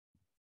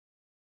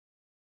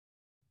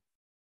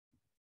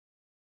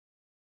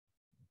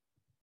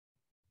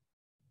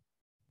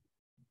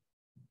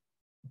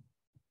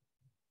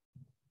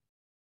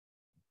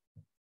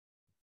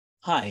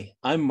Hi,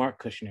 I'm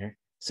Marc Kuchner,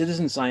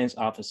 Citizen Science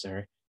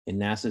Officer in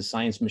NASA's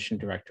Science Mission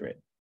Directorate.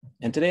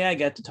 And today I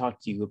get to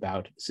talk to you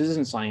about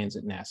citizen science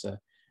at NASA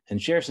and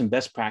share some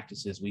best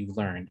practices we've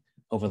learned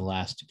over the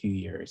last few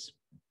years.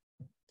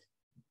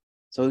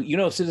 So,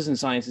 citizen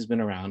science has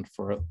been around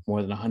for more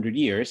than 100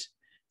 years.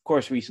 Of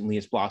course, recently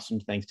it's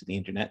blossomed thanks to the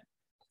internet.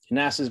 And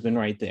NASA's been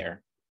right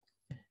there.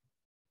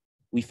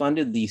 We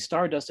funded the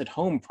Stardust at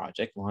Home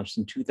project, launched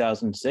in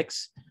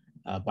 2006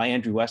 by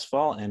Andrew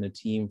Westphal and a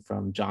team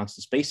from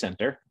Johnson Space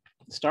Center.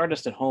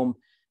 Stardust at Home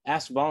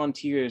asked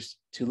volunteers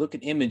to look at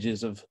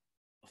images of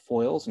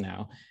foils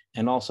now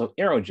and also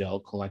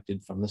aerogel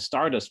collected from the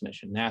Stardust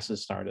mission,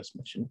 NASA's Stardust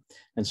mission,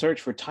 and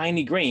search for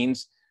tiny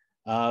grains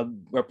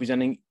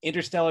representing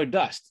interstellar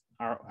dust,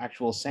 our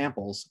actual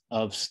samples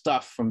of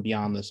stuff from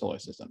beyond the solar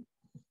system.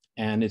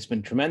 And it's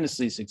been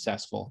tremendously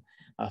successful,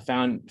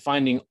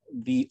 finding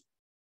the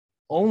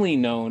only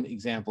known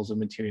examples of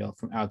material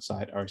from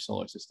outside our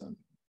solar system.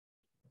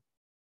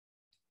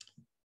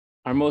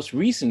 Our most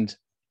recent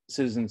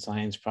citizen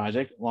science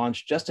project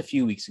launched just a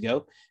few weeks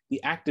ago.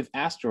 The Active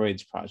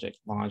Asteroids project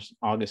launched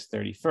August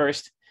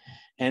 31st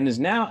and is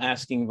now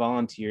asking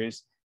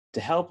volunteers to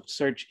help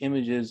search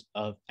images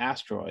of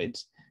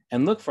asteroids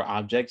and look for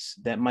objects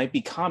that might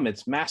be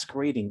comets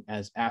masquerading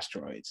as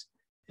asteroids.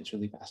 It's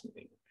really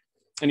fascinating.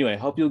 Anyway, I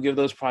hope you'll give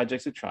those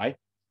projects a try.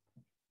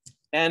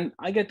 And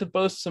I get to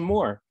boast some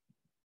more.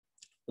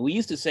 We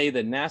used to say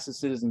that NASA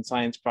citizen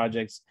science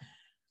projects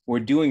were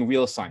doing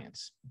real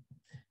science.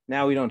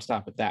 Now we don't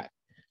stop at that.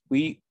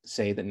 We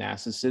say that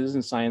NASA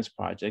citizen science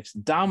projects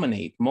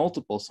dominate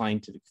multiple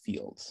scientific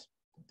fields.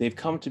 They've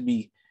come to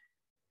be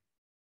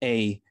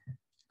a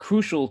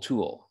crucial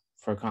tool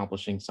for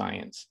accomplishing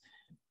science.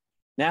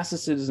 NASA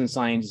citizen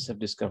scientists have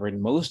discovered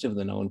most of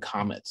the known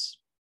comets.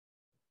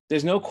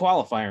 There's no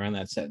qualifier in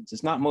that sentence.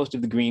 It's not most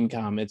of the green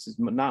comets, it's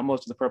not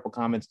most of the purple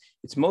comets,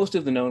 it's most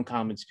of the known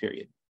comets,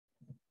 period.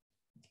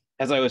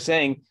 As I was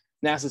saying,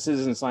 NASA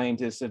citizen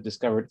scientists have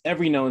discovered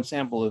every known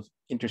sample of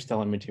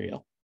interstellar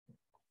material.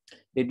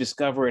 They've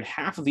discovered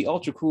half of the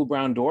ultra-cool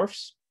brown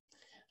dwarfs,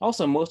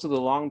 also most of the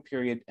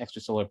long-period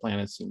extrasolar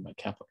planets seen by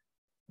Kepler.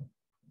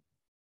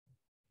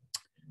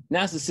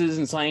 NASA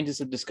citizen scientists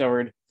have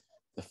discovered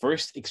the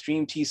first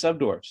extreme T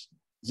subdwarfs,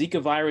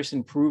 Zika virus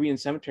in Peruvian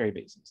cemetery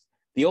basins,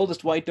 the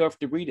oldest white dwarf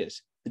debris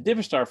disk, the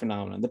Diver star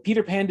phenomenon, the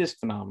Peter Pan disk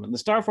phenomenon, the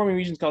star-forming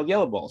regions called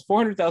yellow balls,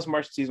 400,000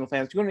 Martian seasonal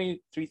planets,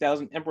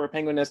 283,000 emperor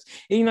penguin nests,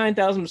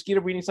 89,000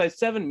 mosquito breeding sites,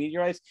 7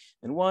 meteorites,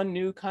 and 1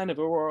 new kind of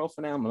auroral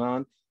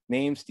phenomenon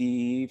named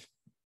Steve.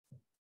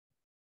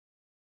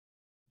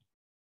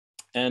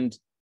 And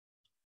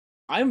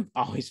I'm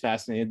always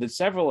fascinated that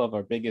several of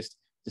our biggest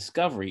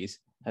discoveries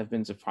have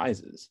been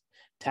surprises.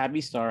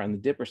 Tabby star and the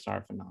Dipper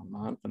star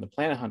phenomenon from the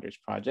Planet Hunters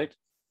project.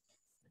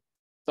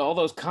 So all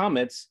those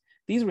comets,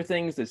 these were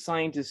things that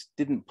scientists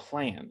didn't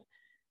plan.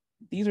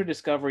 These are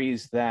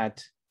discoveries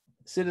that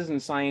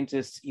citizen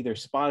scientists either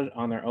spotted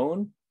on their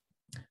own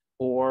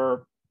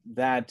or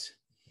that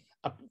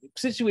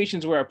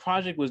situations where a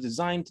project was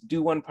designed to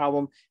do one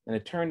problem and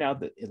it turned out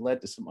that it led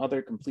to some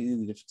other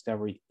completely different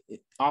discovery,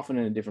 often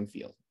in a different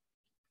field.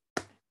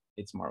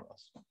 It's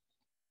marvelous.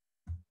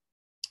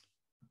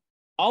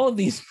 All of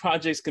these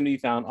projects can be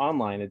found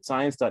online at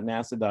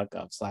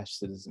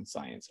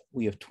science.nasa.gov/citizenscience.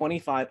 We have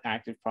 25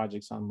 active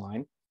projects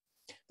online.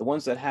 The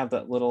ones that have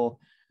that little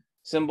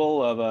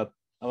symbol of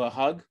a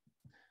hug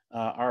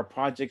are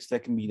projects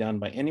that can be done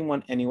by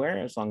anyone, anywhere,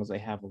 as long as they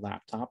have a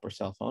laptop or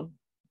cell phone.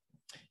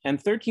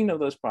 And 13 of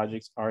those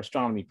projects are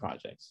astronomy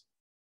projects.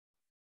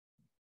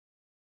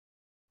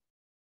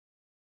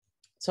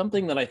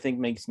 Something that I think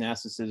makes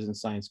NASA citizen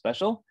science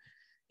special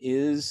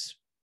is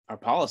our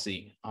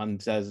policy on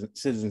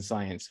citizen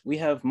science. We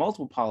have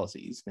multiple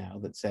policies now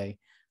that say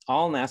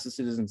all NASA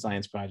citizen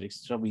science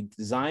projects shall be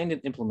designed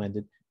and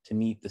implemented to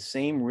meet the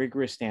same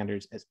rigorous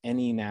standards as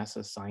any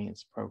NASA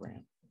science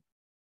program.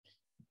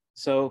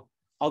 So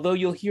although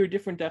you'll hear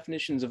different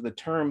definitions of the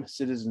term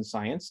citizen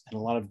science and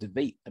a lot of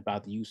debate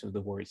about the use of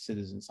the word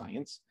citizen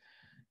science,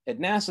 at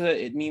NASA,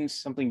 it means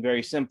something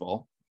very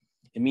simple.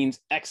 It means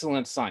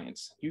excellent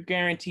science. You're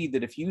guaranteed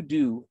that if you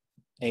do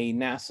a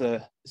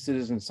NASA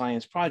citizen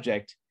science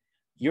project,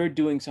 you're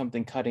doing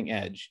something cutting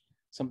edge,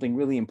 something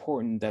really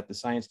important that the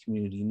science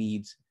community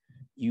needs.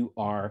 You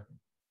are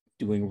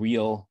doing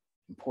real,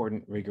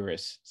 important,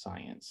 rigorous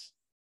science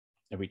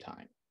every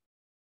time.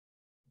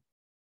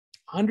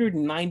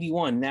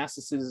 191 NASA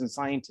citizen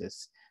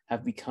scientists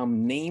have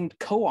become named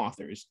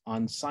co-authors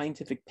on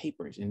scientific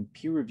papers in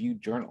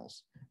peer-reviewed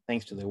journals,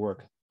 thanks to their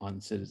work on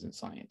citizen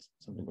science,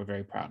 something we're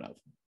very proud of.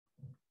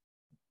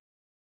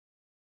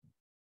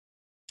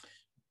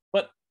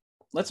 But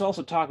let's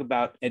also talk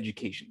about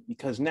education,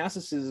 because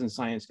NASA citizen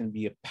science can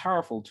be a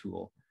powerful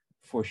tool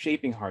for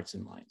shaping hearts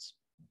and minds.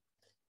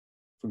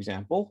 For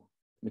example,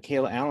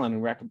 Michaela Allen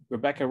and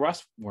Rebecca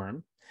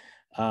Russworm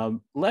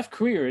left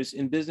careers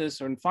in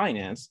business or in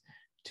finance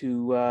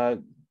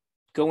to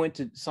go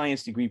into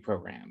science degree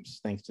programs,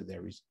 thanks to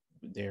their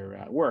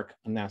work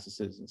on NASA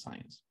citizen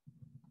science.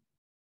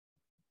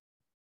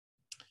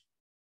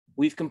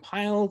 we've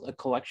compiled a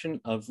collection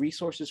of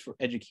resources for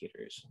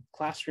educators,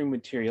 classroom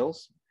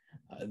materials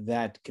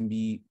that can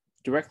be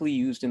directly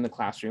used in the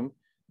classroom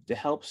to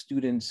help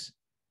students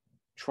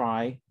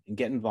try and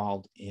get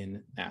involved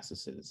in NASA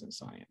citizen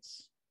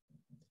science.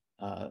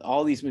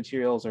 All these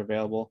materials are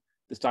available.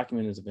 This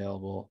document is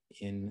available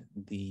in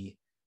the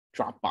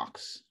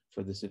Dropbox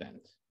for this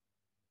event.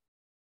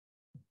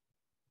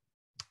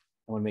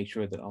 I want to make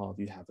sure that all of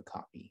you have a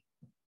copy.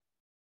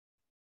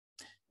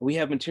 We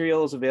have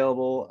materials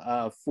available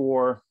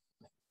for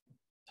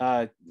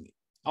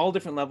all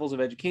different levels of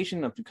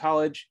education up to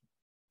college.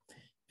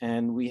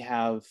 And we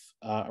have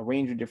a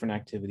range of different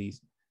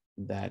activities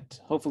that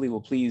hopefully will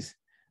please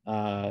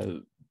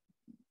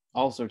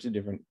all sorts of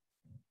different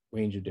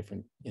range of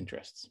different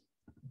interests.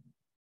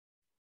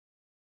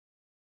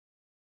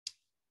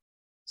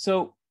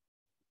 So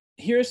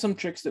here are some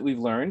tricks that we've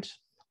learned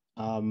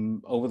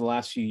over the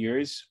last few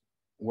years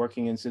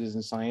working in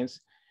citizen science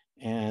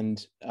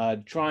and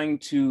trying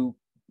to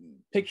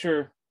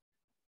picture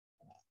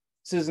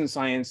citizen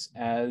science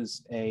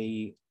as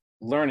a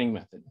learning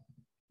method.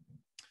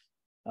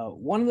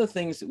 One of the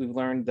things that we've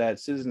learned that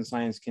citizen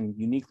science can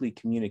uniquely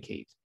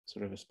communicate,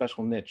 sort of a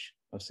special niche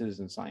of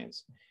citizen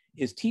science,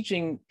 is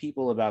teaching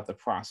people about the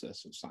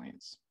process of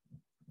science.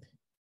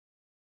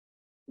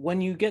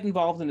 When you get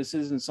involved in a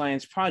citizen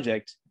science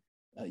project,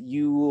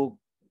 you will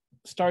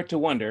start to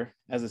wonder,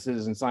 as a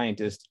citizen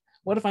scientist,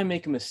 what if I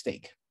make a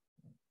mistake?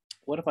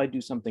 What if I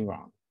do something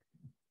wrong?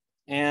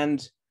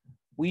 And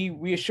we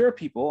reassure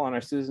people on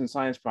our citizen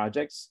science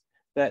projects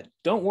that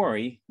don't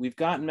worry, we've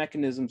got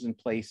mechanisms in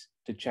place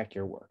to check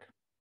your work.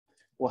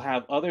 We'll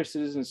have other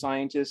citizen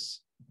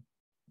scientists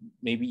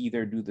maybe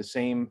either do the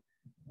same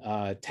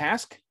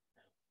task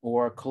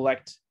or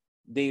collect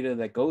data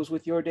that goes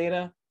with your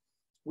data.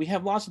 We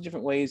have lots of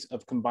different ways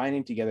of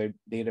combining together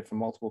data from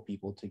multiple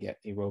people to get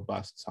a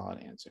robust, solid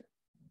answer.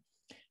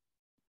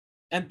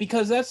 And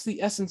because that's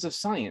the essence of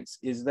science,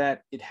 is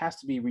that it has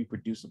to be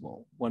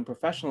reproducible. When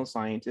professional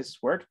scientists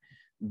work,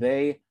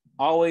 they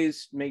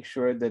always make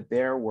sure that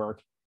their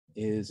work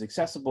is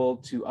accessible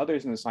to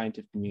others in the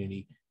scientific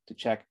community to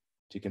check,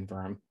 to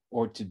confirm,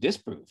 or to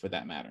disprove for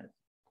that matter.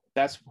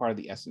 That's part of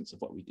the essence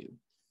of what we do.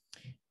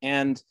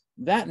 And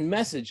that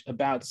message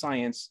about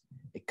science,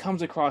 it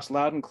comes across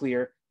loud and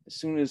clear as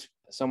soon as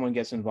someone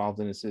gets involved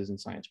in a citizen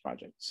science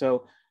project.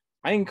 So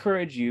I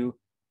encourage you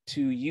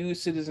to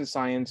use citizen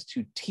science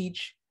to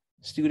teach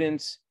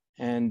students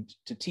and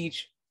to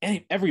teach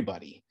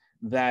everybody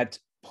that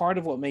part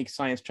of what makes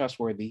science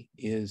trustworthy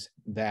is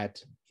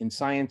that in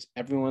science,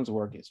 everyone's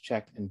work is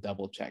checked and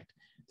double checked.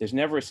 There's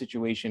never a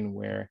situation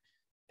where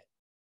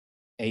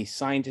a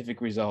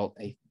scientific result,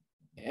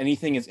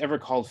 anything is ever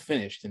called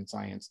finished in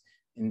science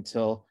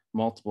until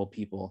multiple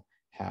people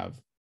have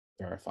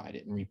verified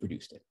it and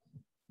reproduced it.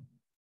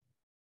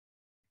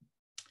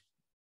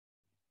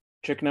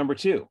 Trick number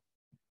 2.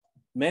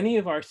 Many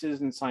of our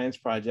citizen science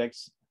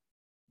projects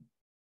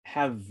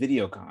have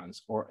videocons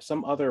or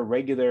some other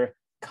regular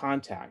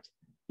contact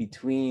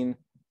between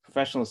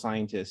professional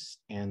scientists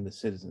and the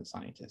citizen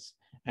scientists.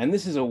 And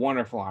this is a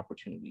wonderful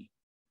opportunity.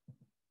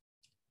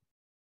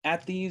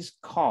 At these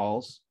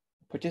calls,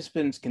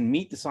 participants can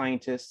meet the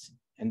scientists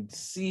and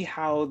see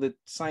how the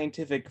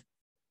scientific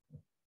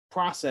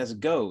process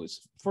goes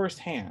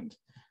firsthand,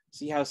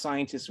 see how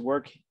scientists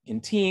work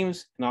in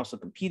teams and also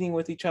competing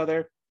with each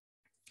other.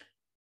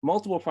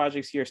 Multiple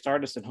projects here,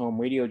 Stardust at Home,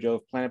 Radio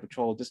Jove, Planet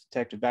Patrol, Disc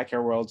Detective,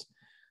 Backyard Worlds,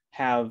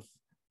 have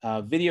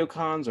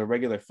videocons or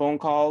regular phone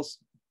calls.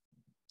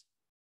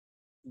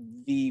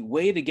 The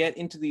way to get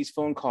into these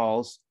phone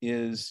calls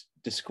is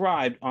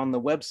described on the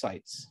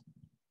websites,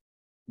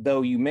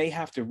 though you may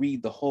have to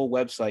read the whole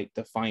website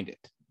to find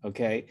it,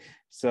 okay?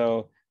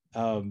 So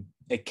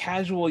a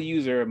casual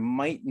user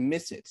might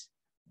miss it,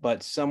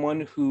 but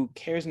someone who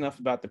cares enough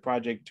about the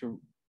project to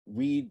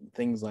read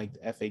things like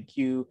the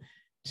FAQ,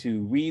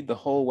 to read the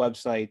whole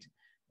website,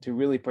 to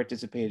really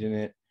participate in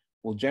it,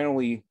 will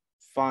generally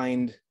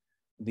find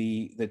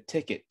the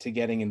ticket to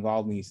getting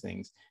involved in these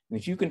things. And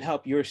if you can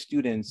help your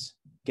students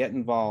get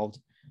involved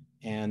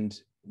and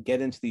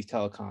get into these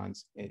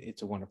telecons,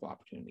 it's a wonderful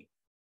opportunity.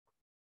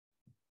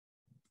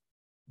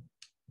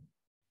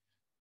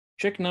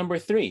 Trick number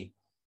 3.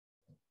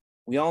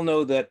 We all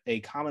know that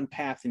a common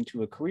path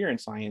into a career in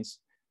science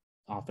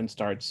often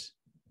starts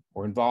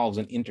or involves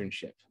an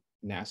internship.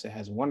 NASA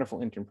has a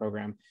wonderful intern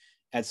program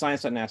at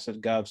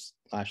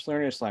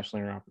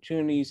science.nasa.gov/learners/learner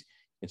opportunities.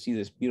 You can see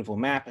this beautiful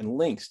map and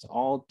links to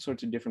all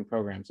sorts of different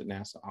programs that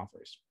NASA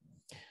offers.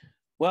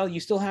 Well, you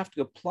still have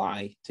to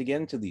apply to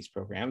get into these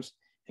programs.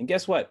 And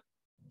guess what?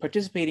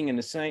 Participating in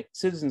a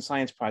citizen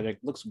science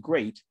project looks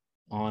great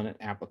on an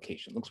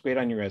application. It looks great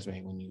on your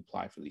resume when you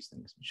apply for these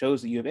things. It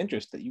shows that you have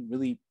interest, that you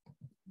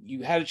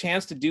had a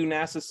chance to do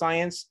NASA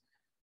science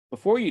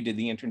before you did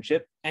the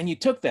internship, and you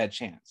took that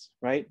chance,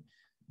 right?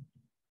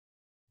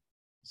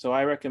 So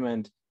I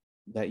recommend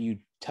that you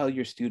tell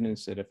your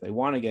students that if they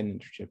want to get an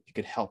internship, you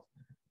could help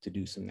to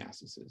do some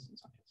NASA citizen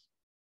science.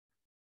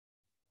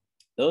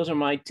 Those are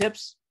my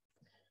tips.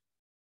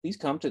 please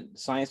come to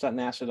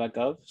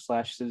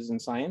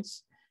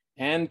science.nasa.gov/citizenscience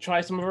and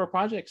try some of our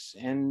projects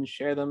and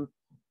share them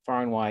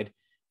far and wide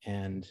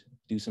and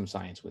do some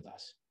science with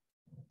us.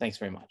 Thanks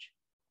very much.